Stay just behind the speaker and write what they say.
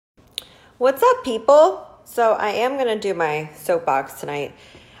What's up, people? So I am going to do my soapbox tonight.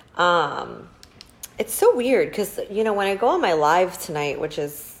 It's so weird because, when I go on my live tonight,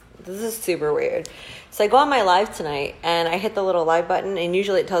 this is super weird. So I go on my live tonight and I hit the little live button, and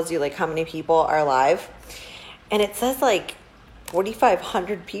usually it tells you like how many people are live. And it says like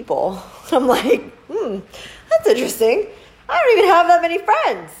 4,500 people. I'm like, that's interesting. I don't even have that many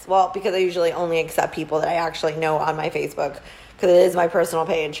friends. Well, because I usually only accept people that I actually know on my Facebook, because it is my personal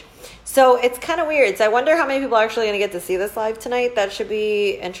page. So it's kind of weird. So I wonder how many people are actually going to get to see this live tonight. That should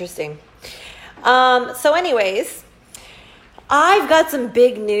be interesting. So anyways, I've got some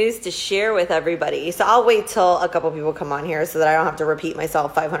big news to share with everybody. So I'll wait till a couple people come on here so that I don't have to repeat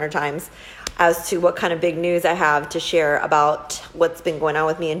myself 500 times as to what kind of big news I have to share about what's been going on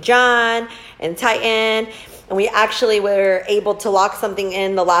with me and John and Titan. And we actually were able to lock something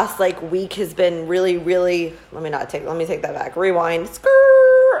in. The last week has been really, let me take that back. Rewind.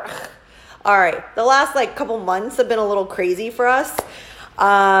 All right. The last couple months have been a little crazy for us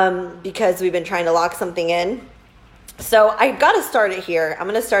because we've been trying to lock something in. So I got to start it here. I'm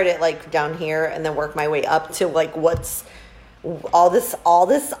going to start it down here and then work my way up to what's all this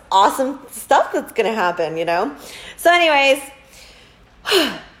awesome stuff that's going to happen, So anyways,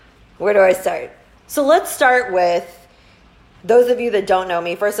 where do I start? So let's start with those of you that don't know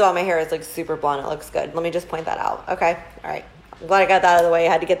me. First of all, my hair is super blonde. It looks good. Let me just point that out. Okay. All right. I'm glad I got that out of the way. I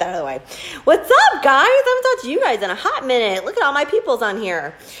had to get that out of the way. What's up, guys? I haven't talked to you guys in a hot minute. Look at all my peoples on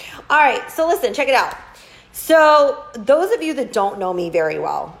here. All right. So listen, check it out. So those of you that don't know me very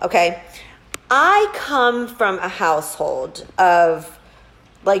well, okay, I come from a household of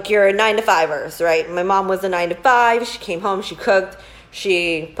you're 9-to-5ers, right? My mom was a 9-to-5. She came home, she cooked,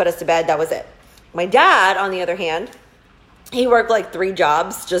 she put us to bed. That was it. My dad, on the other hand, he worked 3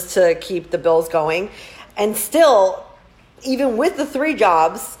 jobs just to keep the bills going. And still, even with the 3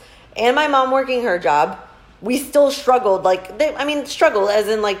 jobs and my mom working her job, we still struggled. Struggled as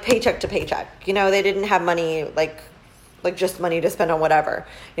in paycheck to paycheck. They didn't have money, just money to spend on whatever.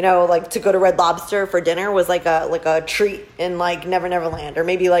 To go to Red Lobster for dinner was like a treat in Never Never Land, or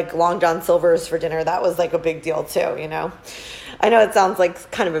maybe Long John Silver's for dinner. That was a big deal too, I know it sounds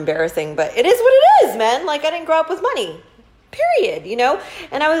kind of embarrassing, but it is what it is, man. I didn't grow up with money, period,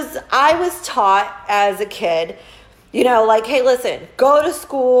 And I was taught as a kid, hey, listen, go to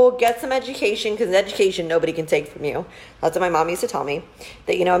school, get some education, because education nobody can take from you. That's what my mom used to tell me,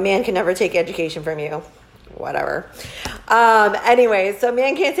 that, a man can never take education from you. Whatever. Anyway, so a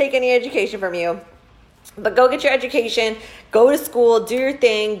man can't take any education from you. But go get your education, go to school, do your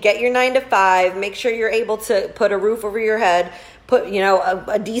thing, get your 9-to-5, make sure you're able to put a roof over your head, put,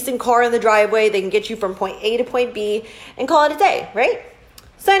 a decent car in the driveway. They can get you from point A to point B and call it a day, right?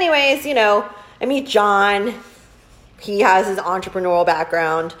 So anyways, I meet John. He has his entrepreneurial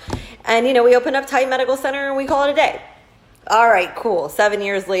background. And, we opened up Titan Medical Center and we call it a day. All right, cool. 7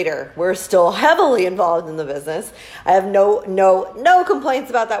 years later, we're still heavily involved in the business. I have no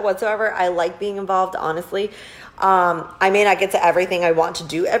complaints about that whatsoever. I like being involved, honestly. I may not get to everything I want to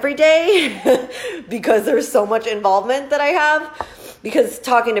do every day because there's so much involvement that I have. Because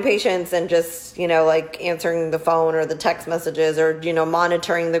talking to patients and just, answering the phone or the text messages or,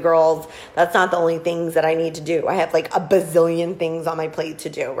 monitoring the girls, that's not the only things that I need to do. I have a bazillion things on my plate to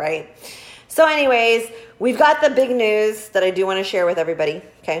do, right? So anyways, we've got the big news that I do want to share with everybody,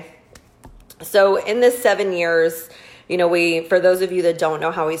 okay? So in this 7 years, for those of you that don't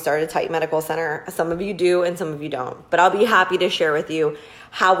know how we started Titan Medical Center, some of you do and some of you don't. But I'll be happy to share with you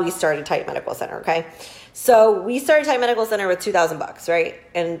how we started Titan Medical Center, okay? So we started Titan Medical Center with $2,000, right?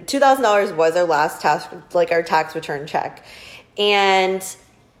 And $2,000 was our last tax, our tax return check. And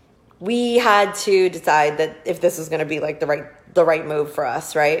we had to decide that if this was going to be the right move for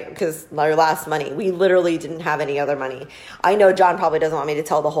us, right? Because our last money, we literally didn't have any other money. I know John probably doesn't want me to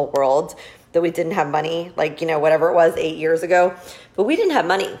tell the whole world that we didn't have money, whatever it was 8 years ago, but we didn't have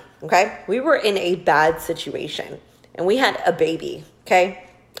money, okay? We were in a bad situation and we had a baby, okay?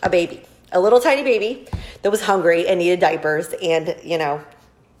 A little tiny baby that was hungry and needed diapers, and,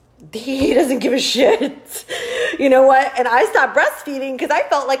 he doesn't give a shit. You know what? And I stopped breastfeeding because I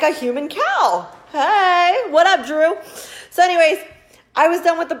felt like a human cow. Hey, what up, Drew? So anyways, I was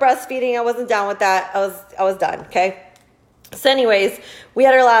done with the breastfeeding. I wasn't down with that. I was done, okay? So anyways, we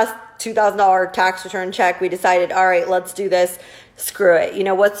had our last $2,000 tax return check. We decided, all right, let's do this. Screw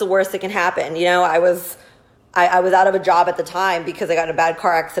it. What's the worst that can happen? I was out of a job at the time because I got in a bad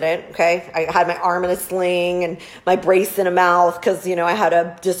car accident, okay? I had my arm in a sling and my brace in a mouth because, I had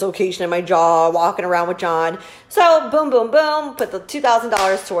a dislocation in my jaw walking around with John. So boom, boom, boom, put the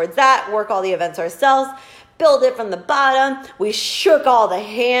 $2,000 towards that, work all the events ourselves. built it from the bottom. We shook all the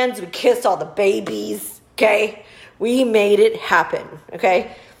hands. We kissed all the babies. Okay. We made it happen.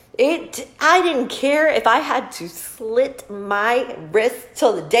 Okay. I didn't care if I had to slit my wrist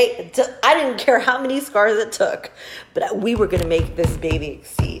till the day. I didn't care how many scars it took, but we were going to make this baby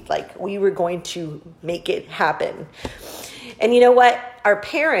succeed. Like, we were going to make it happen. And you know what? Our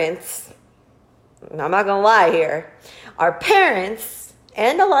parents, I'm not going to lie here, our parents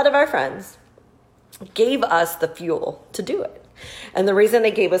and a lot of our friends gave us the fuel to do it. And the reason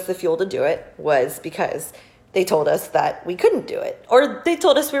they gave us the fuel to do it was because they told us that we couldn't do it, or they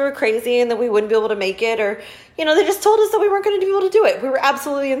told us we were crazy and that we wouldn't be able to make it, or, you know, they just told us that we weren't going to be able to do it. We were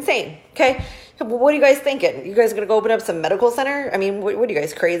absolutely insane. Okay. What are you guys thinking? You guys going to go open up some medical center? I mean, what are you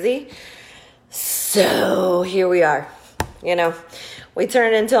guys, crazy? So here we are. You know, we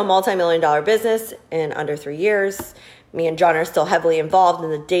turned it into a multi-million-dollar business in under 3 years. Me and John are still heavily involved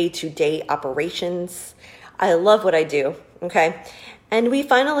in the day-to-day operations. I love what I do. Okay. And we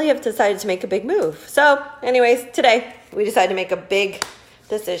finally have decided to make a big move. So anyways, today we decided to make a big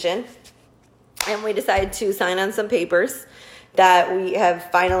decision, and we decided to sign on some papers that we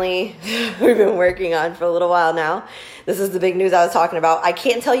have finally, we've been working on for a little while now. This is the big news I was talking about. I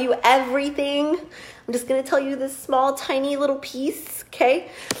can't tell you everything. I'm just going to tell you this small, tiny little piece. Okay.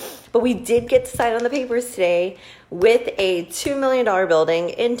 But we did get to sign on the papers today with a $2 million building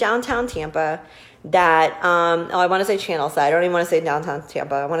in downtown Tampa that, I want to say Channelside. I don't even want to say downtown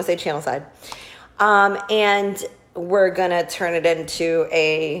Tampa. I want to say Channelside. And we're going to turn it into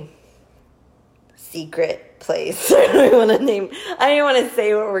a secret place. I don't even want to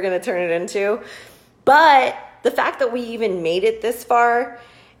say what we're going to turn it into. But the fact that we even made it this far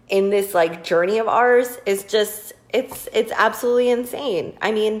in this like journey of ours is just, it's absolutely insane.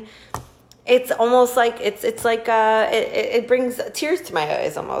 I mean, it's almost like, it brings tears to my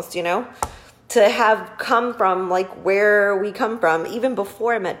eyes almost, you know? To have come from like where we come from, even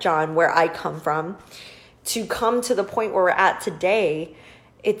before I met John, where I come from, to come to the point where we're at today,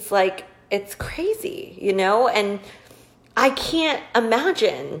 it's like, it's crazy, you know? And I can't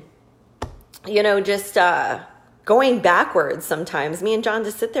imagine, you know, just going backwards sometimes. Me and John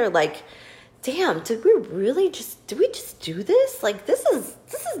just sit there like, damn, did we just do this? Like, this is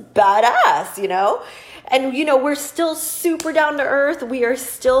badass, you know? And, you know, we're still super down to earth. We are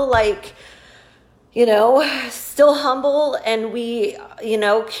still like, you know, still humble, and we, you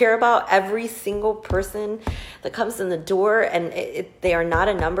know, care about every single person that comes in the door, and they are not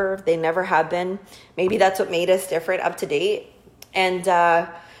a number. They never have been. Maybe that's what made us different up to date. And,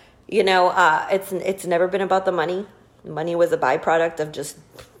 you know, it's never been about the money. Money was a byproduct of just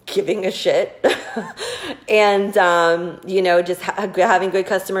giving a shit and, you know, just having good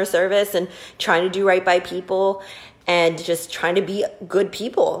customer service and trying to do right by people and just trying to be good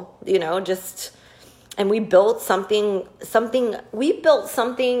people, you know, and we built something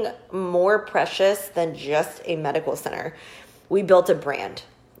more precious than just a medical center. We built a brand.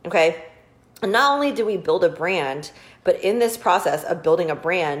 Okay. And not only did we build a brand, but in this process of building a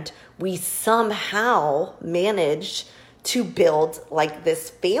brand, we somehow managed to build like this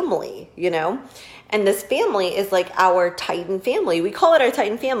family, you know? And this family is like our Titan family. We call it our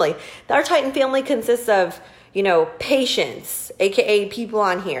Titan family. Our Titan family consists of, you know, patients, AKA people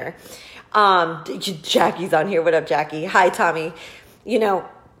on here. Jackie's on here. What up, Jackie? Hi, Tommy. You know,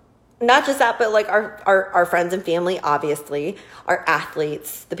 not just that, but like our friends and family, obviously, our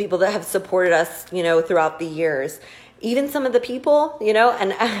athletes, the people that have supported us, you know, throughout the years, even some of the people, you know,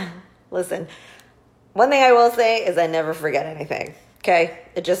 and listen, one thing I will say is I never forget anything. Okay.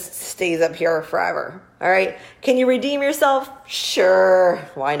 It just stays up here forever. All right. Can you redeem yourself? Sure.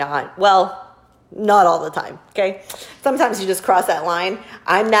 Why not? Well, not all the time. Okay. Sometimes you just cross that line.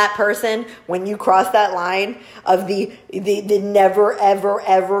 I'm that person. When you cross that line of the never, ever,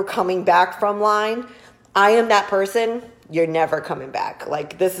 ever coming back from line, I am that person. You're never coming back.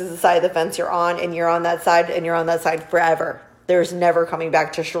 Like, this is the side of the fence you're on, and you're on that side, and you're on that side forever. There's never coming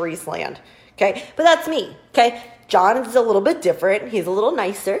back to Charisse land. Okay. But that's me. Okay. John is a little bit different. He's a little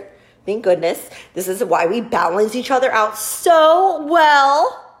nicer. Thank goodness. This is why we balance each other out so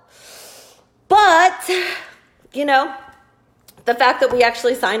well. But, you know, the fact that we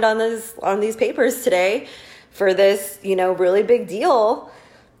actually signed on these papers today for this, you know, really big deal,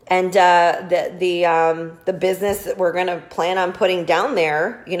 and the business that we're going to plan on putting down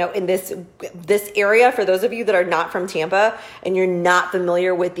there, you know, in this area, for those of you that are not from Tampa and you're not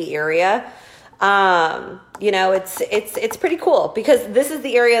familiar with the area, you know, it's pretty cool, because this is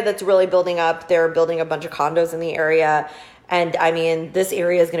the area that's really building up. They're building a bunch of condos in the area. And I mean, this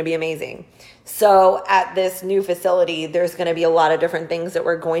area is going to be amazing. So at this new facility, there's going to be a lot of different things that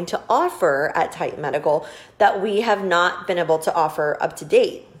we're going to offer at Titan Medical that we have not been able to offer up to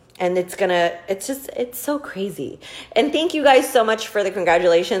date. And it's so crazy. And thank you guys so much for the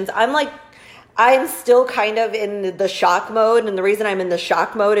congratulations. I'm still kind of in the shock mode. And the reason I'm in the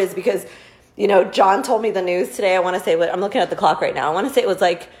shock mode is because, John told me the news today. I want to say, I'm looking at the clock right now. I want to say it was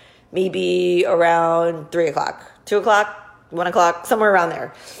like maybe around 3 o'clock, 2 o'clock, 1 o'clock, somewhere around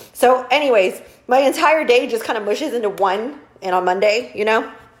there. So anyways, my entire day just kind of mushes into one and on Monday,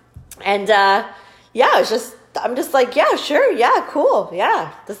 and I'm just like, yeah, sure. Yeah, cool.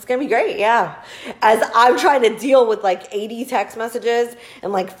 Yeah, this is going to be great. Yeah. As I'm trying to deal with like 80 text messages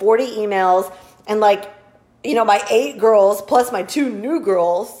and like 40 emails and like, my 8 girls plus my 2 new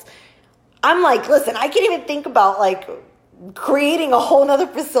girls, I'm like, listen, I can't even think about like creating a whole nother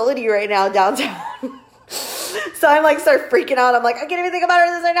facility right now downtown. So I'm like, start freaking out. I'm like, I can't even think about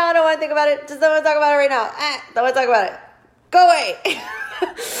this right now. I don't want to think about it. Just don't want to talk about it right now. Don't want to talk about it. Go away.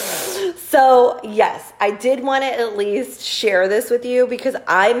 So yes, I did want to at least share this with you because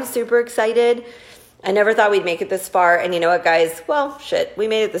I'm super excited. I never thought we'd make it this far. And you know what, guys? Well, shit, we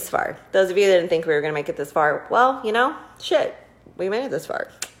made it this far. Those of you that didn't think we were going to make it this far, well, shit, we made it this far.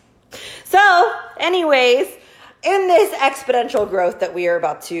 So anyways, in this exponential growth that we are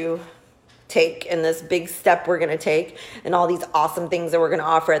about to take and this big step we're going to take and all these awesome things that we're going to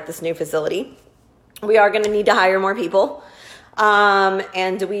offer at this new facility, we are going to need to hire more people.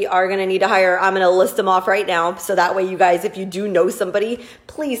 And we are going to need to hire, I'm going to list them off right now. So that way you guys, if you do know somebody,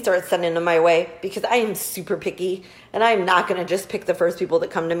 please start sending them my way because I am super picky and I'm not going to just pick the first people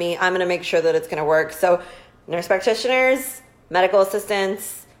that come to me. I'm going to make sure that it's going to work. So nurse practitioners, medical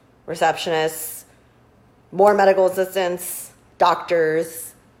assistants, receptionists, more medical assistants,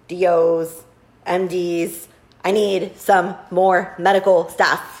 doctors, DOs, MDs. I need some more medical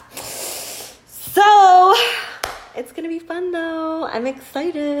staff. So it's going to be fun though. I'm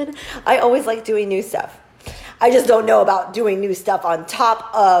excited. I always like doing new stuff. I just don't know about doing new stuff on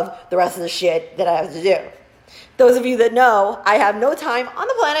top of the rest of the shit that I have to do. Those of you that know, I have no time on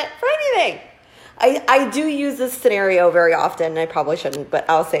the planet for anything. I do use this scenario very often, and I probably shouldn't, but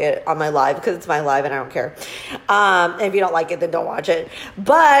I'll say it on my live because it's my live and I don't care. And if you don't like it, then don't watch it.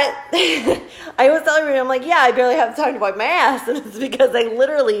 But I was telling you, I'm like, yeah, I barely have time to wipe my ass. And it's because I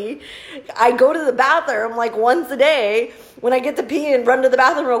go to the bathroom like once a day when I get to pee and run to the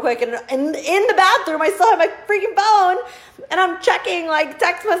bathroom real quick. And in the bathroom, I still have my freaking phone. And I'm checking like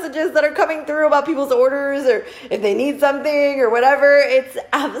text messages that are coming through about people's orders or if they need something or whatever. It's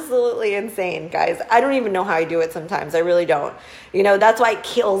absolutely insane, guys. I don't even know how I do it sometimes. I really don't. That's why it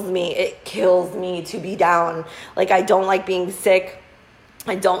kills me. It kills me to be down. Like, I don't like being sick.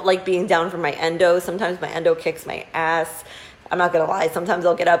 I don't like being down for my endo. Sometimes my endo kicks my ass. I'm not going to lie. Sometimes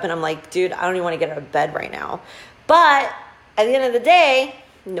I'll get up and I'm like, dude, I don't even want to get out of bed right now. But at the end of the day,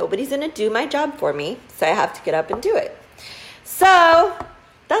 nobody's going to do my job for me. So I have to get up and do it. So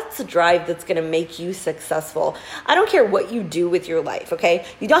that's the drive that's going to make you successful. I don't care what you do with your life, okay?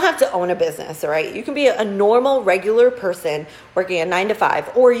 You don't have to own a business, all right? You can be a normal, regular person working a 9 to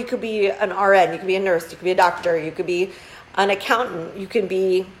 5, or you could be an RN, you could be a nurse, you could be a doctor, you could be an accountant, you can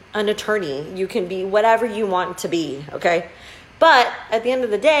be an attorney, you can be whatever you want to be, okay? But at the end of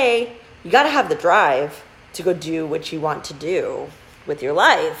the day, you got to have the drive to go do what you want to do with your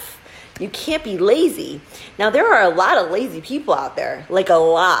life. You can't be lazy. Now, there are a lot of lazy people out there. Like a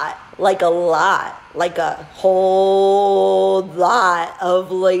whole lot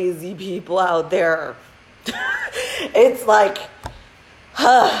of lazy people out there. It's like,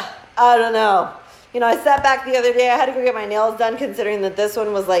 I don't know. I sat back the other day. I had to go get my nails done considering that this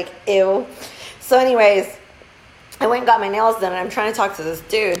one was like, ew. So anyways, I went and got my nails done, and I'm trying to talk to this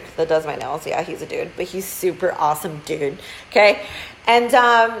dude that does my nails. Yeah, he's a dude, but he's super awesome dude. Okay. And,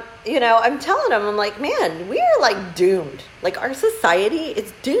 I'm telling him, I'm like, man, we are like doomed. Like our society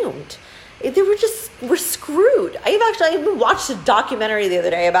is doomed. We're screwed. I even watched a documentary the other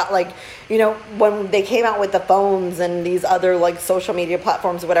day about like, when they came out with the phones and these other like social media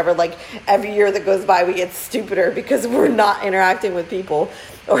platforms or whatever, like every year that goes by, we get stupider because we're not interacting with people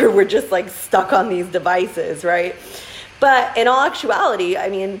or we're just like stuck on these devices. Right. But in all actuality,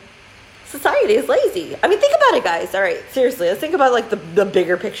 society is lazy. Think about it, guys. All right, seriously, let's think about like the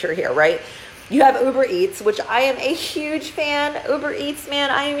bigger picture here, right? You have Uber Eats, which I am a huge fan. Uber Eats, man,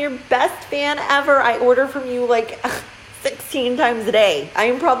 I am your best fan ever. I order from you like 16 times a day. I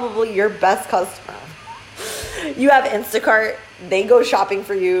am probably your best customer. You have Instacart. They go shopping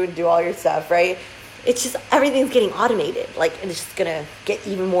for you and do all your stuff, right? It's just everything's getting automated. Like, and it's just going to get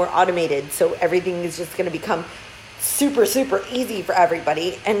even more automated. So everything is just going to become super, super easy for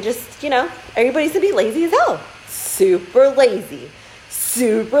everybody. And just, everybody's going to be lazy as hell. Super lazy.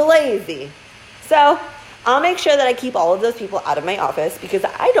 Super lazy. So I'll make sure that I keep all of those people out of my office because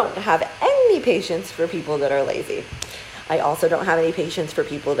I don't have any patience for people that are lazy. I also don't have any patience for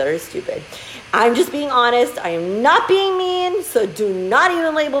people that are stupid. I'm just being honest. I am not being mean, so do not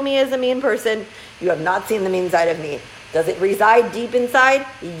even label me as a mean person. You have not seen the mean side of me. Does it reside deep inside?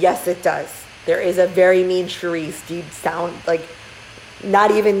 Yes, it does. There is a very mean Charisse deep sound, like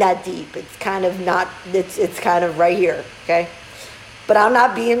not even that deep. It's kind of not, it's kind of right here, okay? But I'm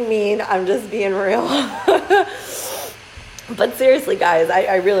not being mean. I'm just being real. But seriously, guys,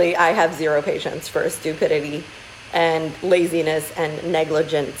 I have zero patience for stupidity and laziness and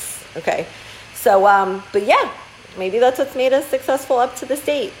negligence, okay? So, but yeah, maybe that's what's made us successful up to this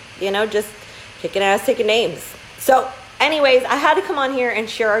date, just kicking ass, taking names. So anyways, I had to come on here and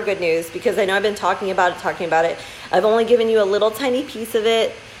share our good news because I know I've been talking about it. I've only given you a little tiny piece of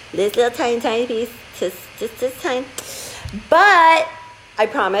it, this little tiny piece, just this tiny. But I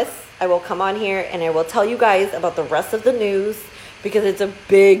promise I will come on here and I will tell you guys about the rest of the news because it's a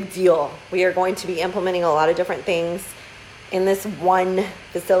big deal. We are going to be implementing a lot of different things in this one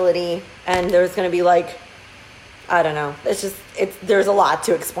facility, and there's going to be I don't know. There's a lot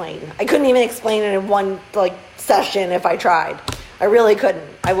to explain. I couldn't even explain it in one session if I tried. I really couldn't.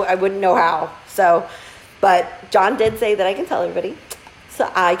 I wouldn't know how. So, but John did say that I can tell everybody. So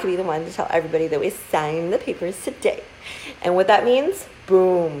I could be the one to tell everybody that we signed the papers today. And what that means,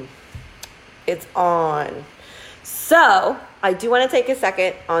 boom, it's on. So I do want to take a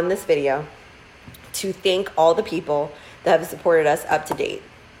second on this video to thank all the people that have supported us up to date.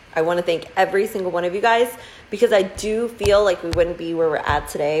 I want to thank every single one of you guys because I do feel like we wouldn't be where we're at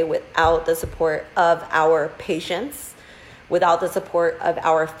today without the support of our patients, without the support of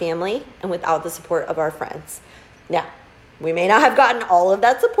our family, and without the support of our friends. Now, we may not have gotten all of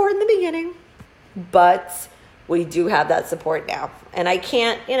that support in the beginning, but we do have that support now. And I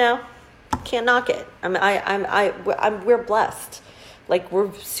can't knock it. We're blessed.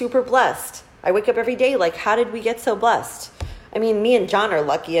 We're super blessed. I wake up every day how did we get so blessed? I mean, me and John are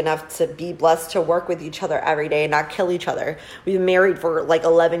lucky enough to be blessed to work with each other every day and not kill each other. We've been married for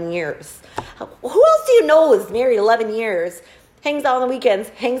 11 years. Who else do you know is married 11 years, hangs out on the weekends,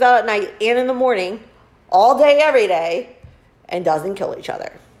 hangs out at night and in the morning, all day, every day, and doesn't kill each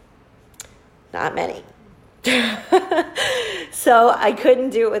other? Not many. So I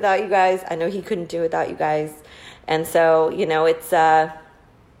couldn't do it without you guys. I know he couldn't do it without you guys. And so,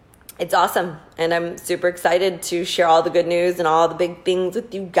 it's awesome. And I'm super excited to share all the good news and all the big things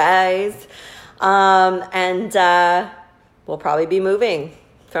with you guys. And we'll probably be moving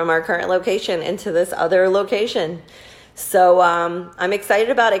from our current location into this other location. So I'm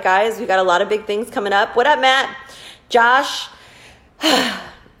excited about it, guys. We got a lot of big things coming up. What up, Matt? Josh?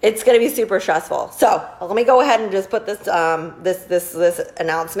 It's going to be super stressful. So let me go ahead and just put this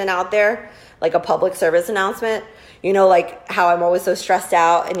announcement out there, like a public service announcement. How I'm always so stressed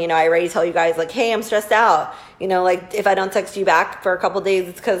out. And, I already tell you guys, hey, I'm stressed out. If I don't text you back for a couple days,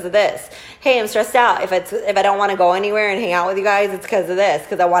 it's because of this. Hey, I'm stressed out. If I don't want to go anywhere and hang out with you guys, it's because of this,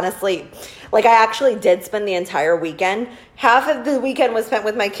 because I want to sleep. I actually did spend the entire weekend. Half of the weekend was spent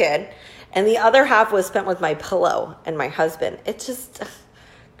with my kid, and the other half was spent with my pillow and my husband. It just,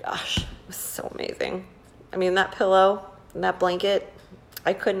 gosh, it was so amazing. I mean, that pillow and that blanket,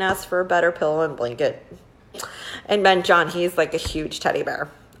 I couldn't ask for a better pillow and blanket. And Ben John, he's like a huge teddy bear.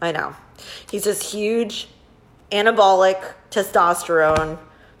 I know. He's this huge, anabolic,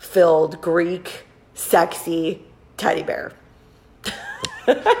 testosterone-filled, Greek, sexy teddy bear.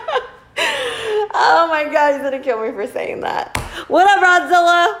 Oh my God, he's gonna kill me for saying that. What up,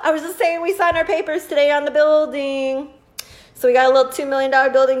 Rodzilla? I was just saying we signed our papers today on the building. So we got a little $2 million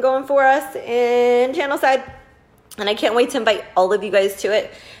building going for us in Channelside. And I can't wait to invite all of you guys to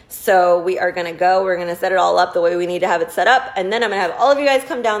it. So we are going to go. We're going to set it all up the way we need to have it set up. And then I'm going to have all of you guys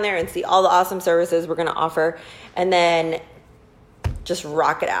come down there and see all the awesome services we're going to offer. And then just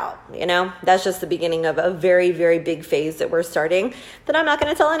rock it out. That's just the beginning of a very, very big phase that we're starting that I'm not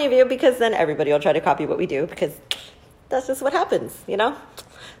going to tell any of you because then everybody will try to copy what we do because that's just what happens, So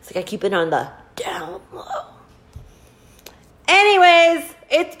I keep it on the down low. Anyways,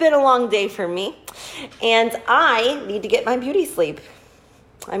 it's been a long day for me, and I need to get my beauty sleep.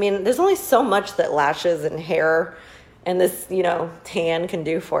 I mean, there's only so much that lashes and hair and this, tan can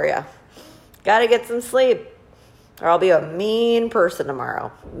do for you. Got to get some sleep, or I'll be a mean person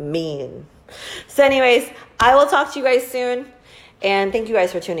tomorrow. Mean. So anyways, I will talk to you guys soon, and thank you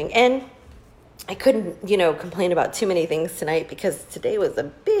guys for tuning in. I couldn't, complain about too many things tonight because today was a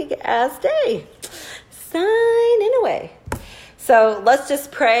big-ass day. sign away. So let's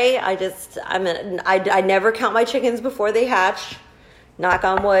just pray. I never count my chickens before they hatch. Knock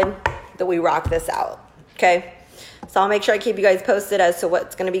on wood that we rock this out. Okay. So I'll make sure I keep you guys posted as to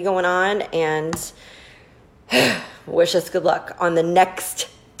what's going to be going on, and wish us good luck on the next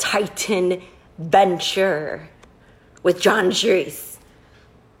Titan venture with John Shreese.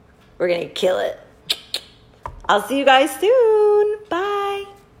 We're going to kill it. I'll see you guys soon.